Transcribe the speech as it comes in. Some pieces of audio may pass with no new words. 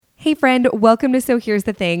Hey friend, welcome to So Here's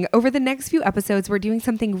the Thing. Over the next few episodes, we're doing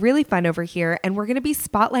something really fun over here, and we're going to be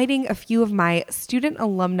spotlighting a few of my student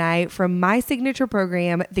alumni from my signature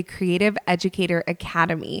program, the Creative Educator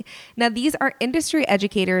Academy. Now, these are industry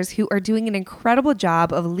educators who are doing an incredible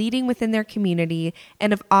job of leading within their community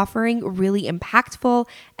and of offering really impactful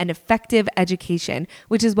and effective education,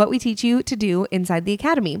 which is what we teach you to do inside the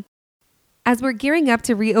Academy. As we're gearing up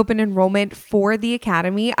to reopen enrollment for the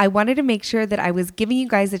Academy, I wanted to make sure that I was giving you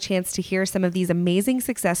guys a chance to hear some of these amazing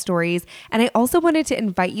success stories, and I also wanted to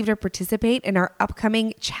invite you to participate in our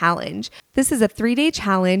upcoming challenge. This is a 3-day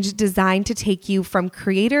challenge designed to take you from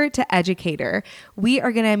creator to educator. We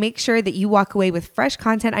are going to make sure that you walk away with fresh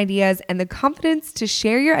content ideas and the confidence to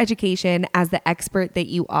share your education as the expert that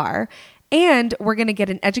you are. And we're going to get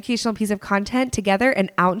an educational piece of content together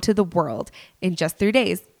and out into the world in just 3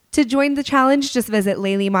 days. To join the challenge, just visit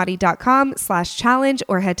layleemadi.com/challenge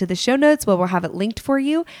or head to the show notes where we'll have it linked for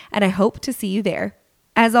you, and I hope to see you there.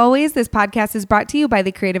 As always, this podcast is brought to you by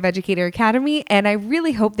the Creative Educator Academy, and I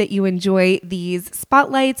really hope that you enjoy these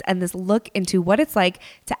spotlights and this look into what it's like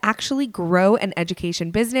to actually grow an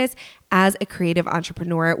education business as a creative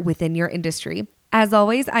entrepreneur within your industry. As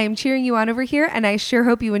always, I am cheering you on over here, and I sure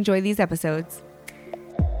hope you enjoy these episodes.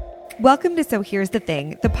 Welcome to So Here's the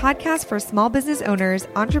Thing, the podcast for small business owners,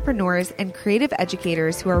 entrepreneurs, and creative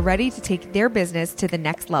educators who are ready to take their business to the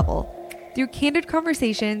next level. Through candid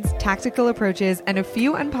conversations, tactical approaches, and a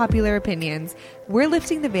few unpopular opinions, we're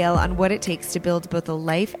lifting the veil on what it takes to build both a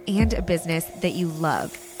life and a business that you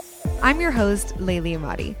love. I'm your host, Laylee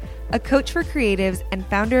Emadi, a coach for creatives and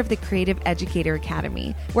founder of the Creative Educator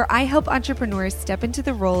Academy, where I help entrepreneurs step into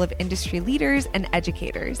the role of industry leaders and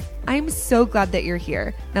educators. I'm so glad that you're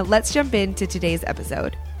here. Now let's jump into today's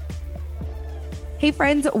episode. Hey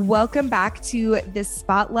friends, welcome back to this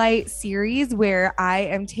Spotlight series where I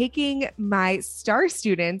am taking my star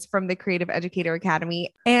students from the Creative Educator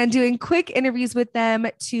Academy and doing quick interviews with them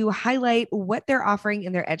to highlight what they're offering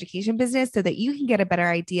in their education business so that you can get a better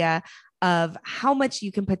idea of how much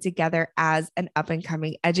you can put together as an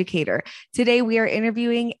up-and-coming educator. Today, we are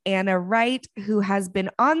interviewing Anna Wright, who has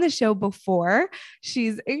been on the show before.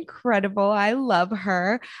 She's incredible. I love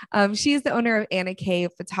her. She is the owner of Anna K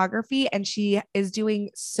Photography, and she is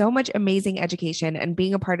doing so much amazing education, and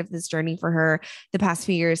being a part of this journey for her the past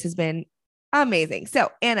few years has been amazing.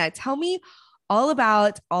 So, Anna, tell me all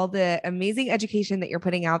about all the amazing education that you're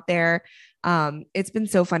putting out there. It's been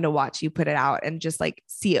so fun to watch you put it out and just like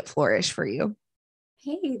see it flourish for you.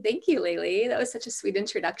 Hey, thank you, Laylee. That was such a sweet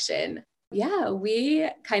introduction. Yeah, we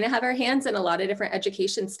kind of have our hands in a lot of different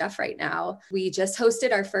education stuff right now. We just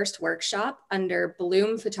hosted our first workshop under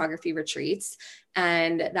Bloom Photography Retreats,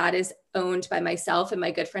 and that is owned by myself and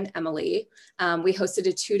my good friend, Emily. We hosted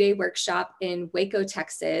a 2-day workshop in Waco,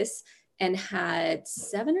 Texas, and had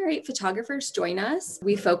 7 or 8 photographers join us.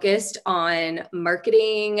 We focused on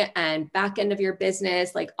marketing and back end of your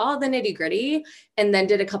business, like all the nitty gritty, and then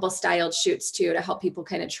did a couple styled shoots too to help people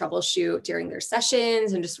kind of troubleshoot during their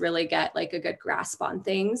sessions and just really get like a good grasp on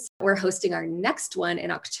things. We're hosting our next one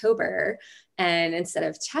in October. And instead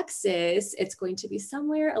of Texas, it's going to be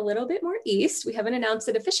somewhere a little bit more east. We haven't announced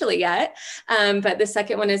it officially yet, but the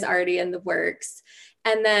second one is already in the works.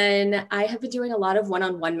 And then I have been doing a lot of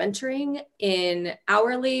one-on-one mentoring in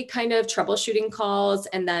hourly kind of troubleshooting calls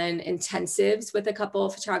and then intensives with a couple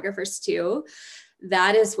of photographers too.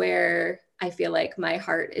 That is where I feel like my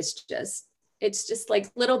heart is it's just like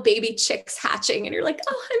little baby chicks hatching and you're like,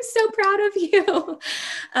 oh, I'm so proud of you.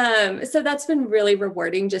 So that's been really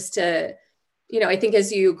rewarding just to, I think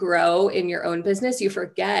as you grow in your own business, you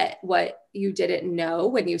forget what you didn't know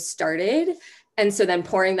when you started. And so then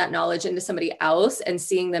pouring that knowledge into somebody else and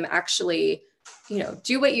seeing them actually,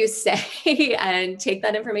 do what you say and take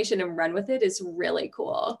that information and run with it is really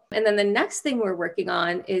cool. And then the next thing we're working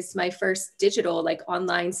on is my first digital, like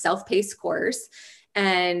online self-paced course.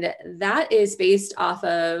 And that is based off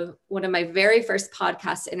of one of my very first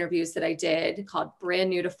podcast interviews that I did called Brand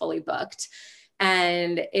New to Fully Booked.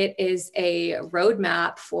 And it is a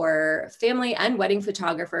roadmap for family and wedding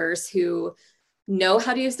photographers who know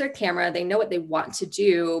how to use their camera. They know what they want to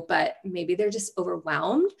do, but maybe they're just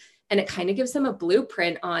overwhelmed. And it kind of gives them a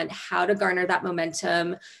blueprint on how to garner that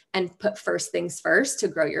momentum and put first things first to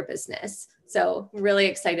grow your business. So really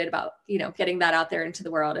excited about, getting that out there into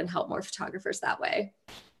the world and help more photographers that way.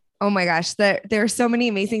 Oh my gosh, there are so many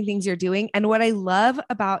amazing things you're doing. And what I love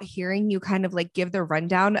about hearing you kind of like give the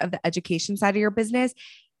rundown of the education side of your business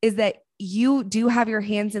is that you do have your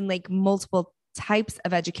hands in like multiple types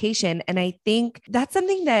of education. And I think that's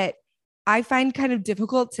something that I find kind of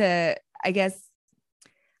difficult to,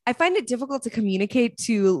 I find it difficult to communicate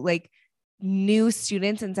to like new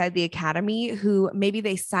students inside the academy who maybe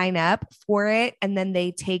they sign up for it and then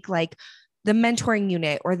they take like the mentoring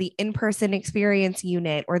unit or the in-person experience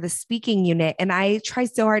unit or the speaking unit. And I try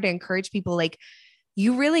so hard to encourage people, like,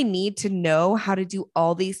 you really need to know how to do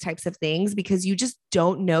all these types of things because you just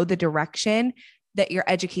don't know the direction that your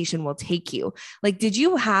education will take you. Like, did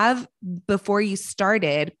you have, before you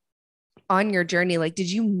started on your journey, like, did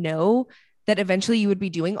you know that eventually you would be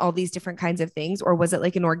doing all these different kinds of things? Or was it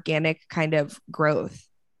like an organic kind of growth?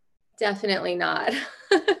 Definitely not.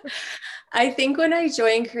 I think when I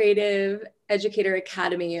joined Creative Educator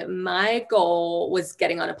Academy, my goal was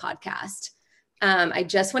getting on a podcast. I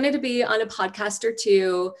just wanted to be on a podcast or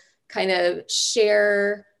two, kind of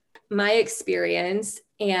share my experience,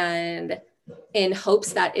 and in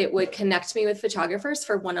hopes that it would connect me with photographers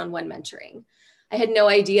for one-on-one mentoring. I had no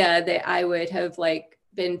idea that I would have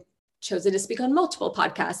been chosen to speak on multiple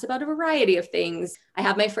podcasts about a variety of things. I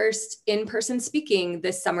had my first in-person speaking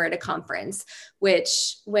this summer at a conference,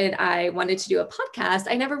 which when I wanted to do a podcast,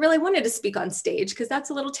 I never really wanted to speak on stage because that's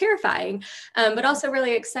a little terrifying, but also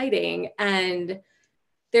really exciting. And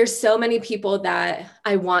there's so many people that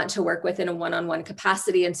I want to work with in a one-on-one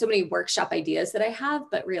capacity and so many workshop ideas that I have,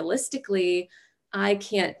 but realistically, I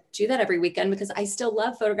can't do that every weekend because I still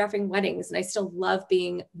love photographing weddings and I still love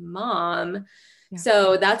being mom. Yeah.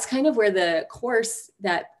 So that's kind of where the course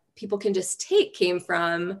that people can just take came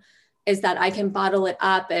from, is that I can bottle it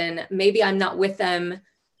up and maybe I'm not with them,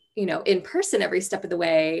 in person every step of the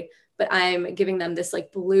way, but I'm giving them this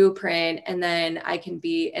like blueprint, and then I can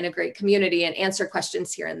be in a great community and answer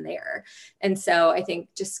questions here and there. And so I think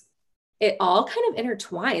just it all kind of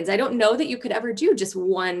intertwines. I don't know that you could ever do just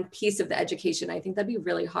one piece of the education. I think that'd be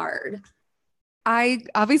really hard. I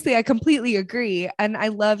completely agree. And I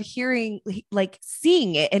love hearing, like,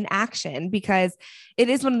 seeing it in action, because it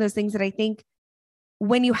is one of those things that I think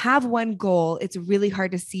when you have one goal, it's really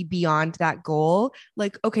hard to see beyond that goal.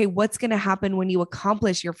 Like, okay, what's going to happen when you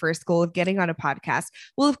accomplish your first goal of getting on a podcast?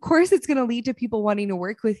 Well, of course, it's going to lead to people wanting to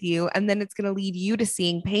work with you. And then it's going to lead you to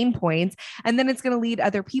seeing pain points. And then it's going to lead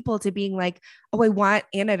other people to being like, oh, I want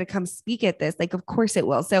Anna to come speak at this. Like, of course it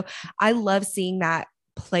will. So I love seeing that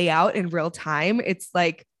play out in real time. It's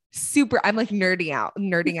like I'm like nerding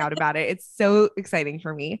out about it. It's so exciting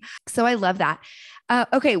for me. So I love that.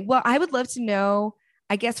 Okay. Well, I would love to know,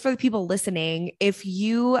 I guess, for the people listening, if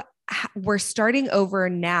you were starting over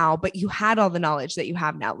now, but you had all the knowledge that you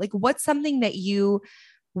have now, like, what's something that you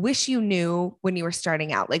wish you knew when you were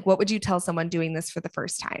starting out? Like, what would you tell someone doing this for the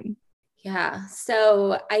first time? Yeah.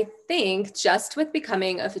 So I think just with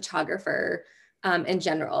becoming a photographer, in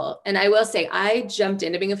general. And I will say, I jumped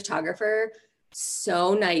into being a photographer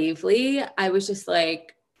so naively. I was just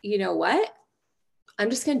like, you know what? I'm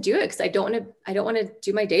just going to do it because I don't want to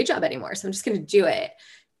do my day job anymore. So I'm just going to do it.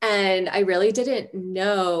 And I really didn't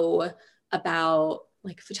know about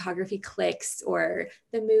like photography clicks or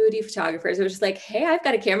the moody photographers. It was just like, hey, I've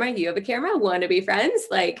got a camera. You have a camera. Want to be friends?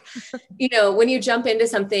 Like, when you jump into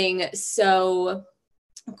something so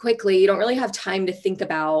quickly, you don't really have time to think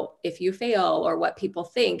about if you fail or what people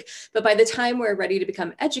think. But by the time we're ready to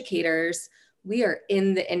become educators, we are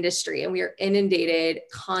in the industry and we are inundated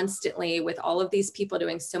constantly with all of these people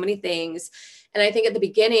doing so many things. And I think at the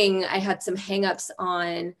beginning, I had some hangups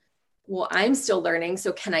on, well, I'm still learning,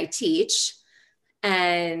 so can I teach?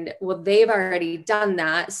 And well, they've already done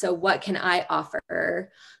that, so what can I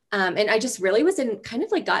offer? And I just really was in kind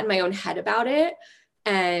of like got in my own head about it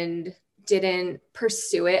and didn't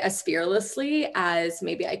pursue it as fearlessly as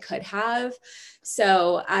maybe I could have.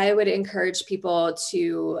 So I would encourage people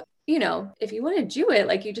to, if you want to do it,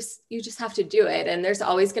 like you just have to do it. And there's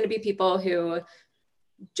always going to be people who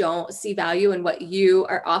don't see value in what you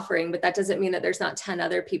are offering, but that doesn't mean that there's not 10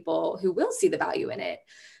 other people who will see the value in it.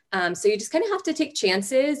 So you just kind of have to take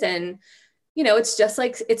chances. And it's just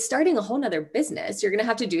like, it's starting a whole nother business. You're going to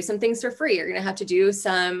have to do some things for free. You're going to have to do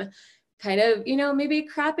some kind of, maybe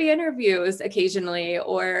crappy interviews occasionally,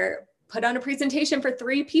 or put on a presentation for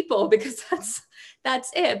 3 people because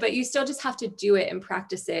that's it. But you still just have to do it and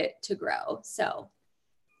practice it to grow. So,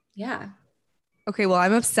 yeah. Okay. Well,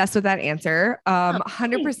 I'm obsessed with that answer.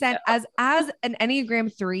 100%. As an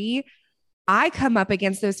Enneagram 3, I come up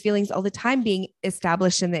against those feelings all the time, being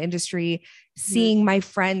established in the industry, seeing my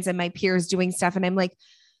friends and my peers doing stuff. And I'm like,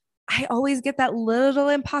 I always get that little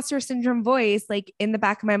imposter syndrome voice like in the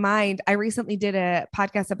back of my mind. I recently did a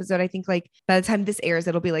podcast episode. I think like by the time this airs,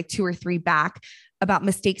 it'll be like 2 or 3 back, about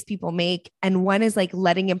mistakes people make. And one is like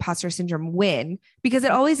letting imposter syndrome win, because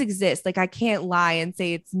it always exists. Like I can't lie and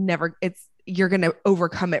say you're going to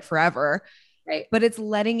overcome it forever. Right. But it's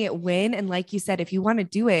letting it win. And like you said, if you want to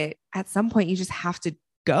do it at some point, you just have to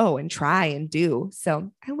go and try and do.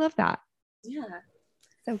 So I love that. Yeah.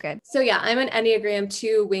 So good. So yeah, I'm an Enneagram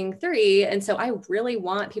 2 wing 3. And so I really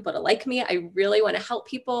want people to like me. I really want to help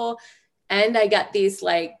people. And I get these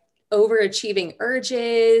like overachieving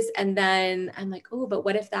urges. And then I'm like, oh, but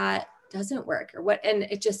what if that doesn't work or what? And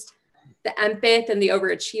it just, the empath and the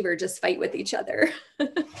overachiever just fight with each other.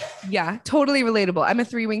 Yeah, totally relatable. I'm a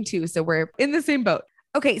 3-wing too. So we're in the same boat.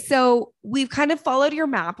 Okay, so we've kind of followed your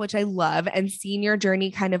map, which I love, and seen your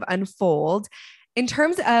journey kind of unfold. In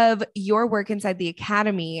terms of your work inside the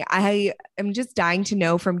academy, I am just dying to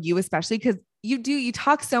know from you, especially because you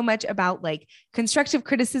talk so much about like constructive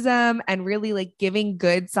criticism and really like giving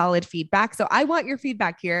good, solid feedback. So I want your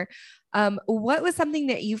feedback here. What was something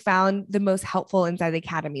that you found the most helpful inside the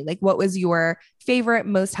academy? Like, what was your favorite,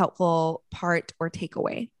 most helpful part or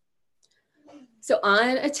takeaway? So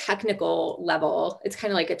on a technical level, it's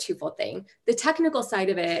kind of like a twofold thing. The technical side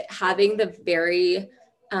of it, having the very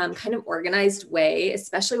kind of organized way,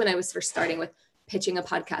 especially when I was first starting with pitching a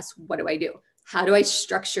podcast, what do I do? How do I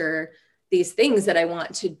structure these things that I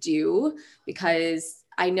want to do? Because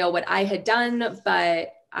I know what I had done,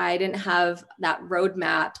 but I didn't have that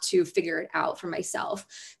roadmap to figure it out for myself.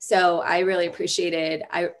 So I really appreciated,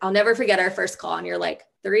 I'll never forget our first call and you're like,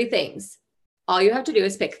 3 things. All you have to do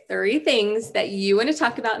is pick 3 things that you want to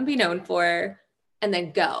talk about and be known for, and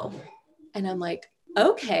then go. And I'm like,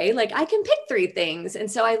 okay, like I can pick 3 things. And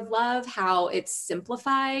so I love how it's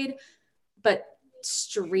simplified, but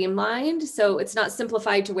streamlined. So it's not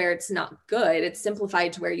simplified to where it's not good. It's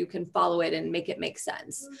simplified to where you can follow it and make it make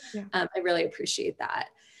sense. Yeah. I really appreciate that.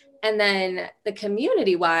 And then the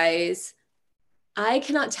community wise, I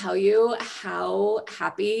cannot tell you how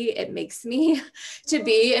happy it makes me to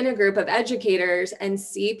be in a group of educators and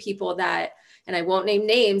see people that, and I won't name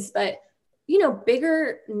names, but you know,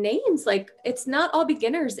 bigger names, like it's not all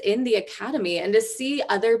beginners in the academy, and to see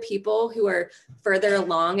other people who are further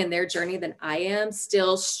along in their journey than I am,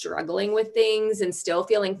 still struggling with things and still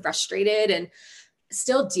feeling frustrated and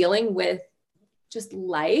still dealing with just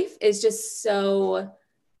life is just so,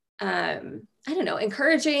 I don't know,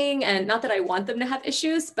 encouraging. And not that I want them to have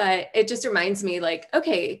issues, but it just reminds me like,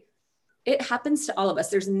 okay, it happens to all of us.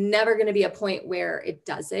 There's never going to be a point where it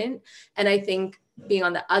doesn't. And I think being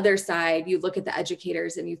on the other side, you look at the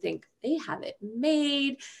educators and you think they have it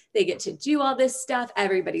made, they get to do all this stuff.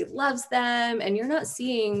 Everybody loves them. And you're not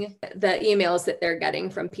seeing the emails that they're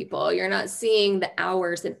getting from people. You're not seeing the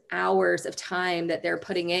hours and hours of time that they're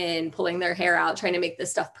putting in, pulling their hair out, trying to make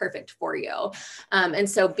this stuff perfect for you. And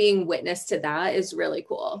so being witness to that is really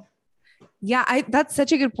cool. Yeah, that's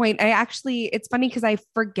such a good point. It's funny because I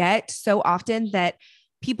forget so often that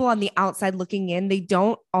people on the outside looking in, they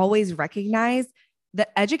don't always recognize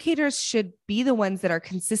that educators should be the ones that are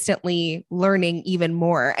consistently learning even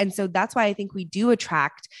more. And so that's why I think we do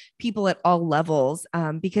attract people at all levels,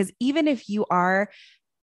 because even if you are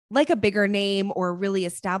like a bigger name or a really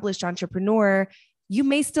established entrepreneur, you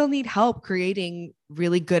may still need help creating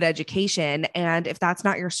really good education. And if that's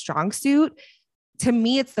not your strong suit, to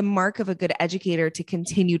me, it's the mark of a good educator to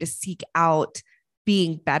continue to seek out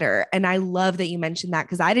being better. And I love that you mentioned that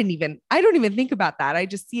because I don't even think about that. I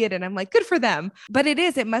just see it and I'm like, good for them. But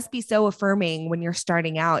it must be so affirming when you're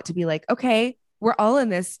starting out to be like, okay, we're all in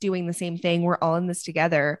this doing the same thing. We're all in this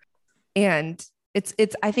together. And it's,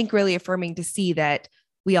 I think, really affirming to see that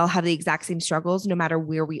we all have the exact same struggles, no matter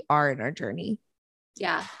where we are in our journey.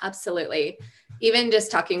 Yeah, absolutely. Even just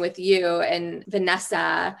talking with you and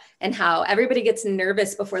Vanessa and how everybody gets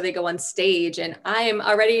nervous before they go on stage. And I'm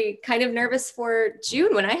already kind of nervous for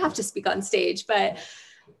June when I have to speak on stage, but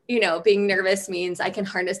you know, being nervous means I can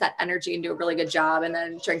harness that energy and do a really good job and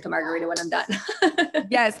then drink a margarita when I'm done.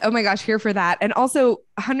 Yes. Oh my gosh. Here for that. And also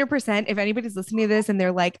 100%, if anybody's listening to this and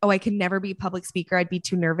they're like, oh, I can never be a public speaker, I'd be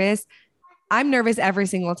too nervous. I'm nervous every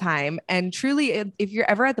single time. And truly, if you're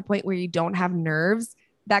ever at the point where you don't have nerves,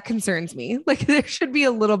 that concerns me. Like there should be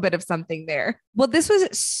a little bit of something there. Well, this was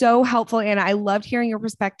so helpful, Anna. I loved hearing your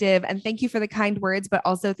perspective and thank you for the kind words, but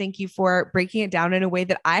also thank you for breaking it down in a way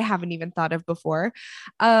that I haven't even thought of before.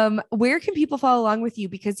 Where can people follow along with you?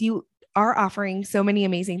 Because you are offering so many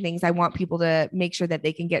amazing things. I want people to make sure that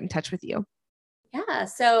they can get in touch with you. Yeah.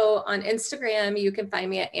 So on Instagram, you can find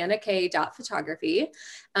me at annakay.photography.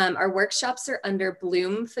 Our workshops are under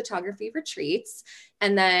Bloom Photography Retreats.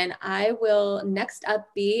 And then I will next up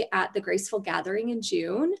be at the Graceful Gathering in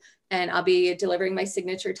June. And I'll be delivering my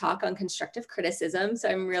signature talk on constructive criticism. So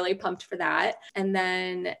I'm really pumped for that. And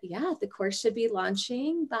then, yeah, the course should be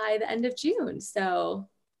launching by the end of June. So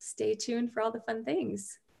stay tuned for all the fun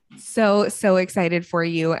things. So excited for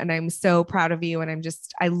you. And I'm so proud of you. And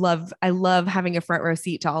I love having a front row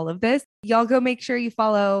seat to all of this. Y'all go make sure you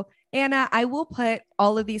follow Anna. I will put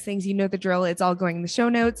all of these things, you know the drill. It's all going in the show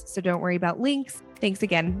notes. So don't worry about links. Thanks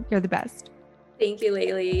again. You're the best. Thank you,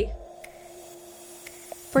 Laylee.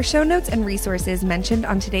 For show notes and resources mentioned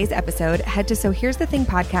on today's episode, head to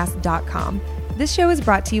sohere'sthethingpodcast.com. This show is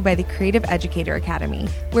brought to you by the Creative Educator Academy,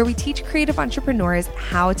 where we teach creative entrepreneurs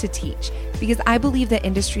how to teach, because I believe that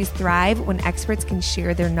industries thrive when experts can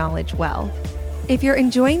share their knowledge well. If you're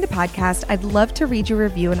enjoying the podcast, I'd love to read your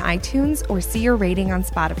review on iTunes or see your rating on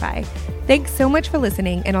Spotify. Thanks so much for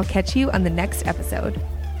listening, and I'll catch you on the next episode.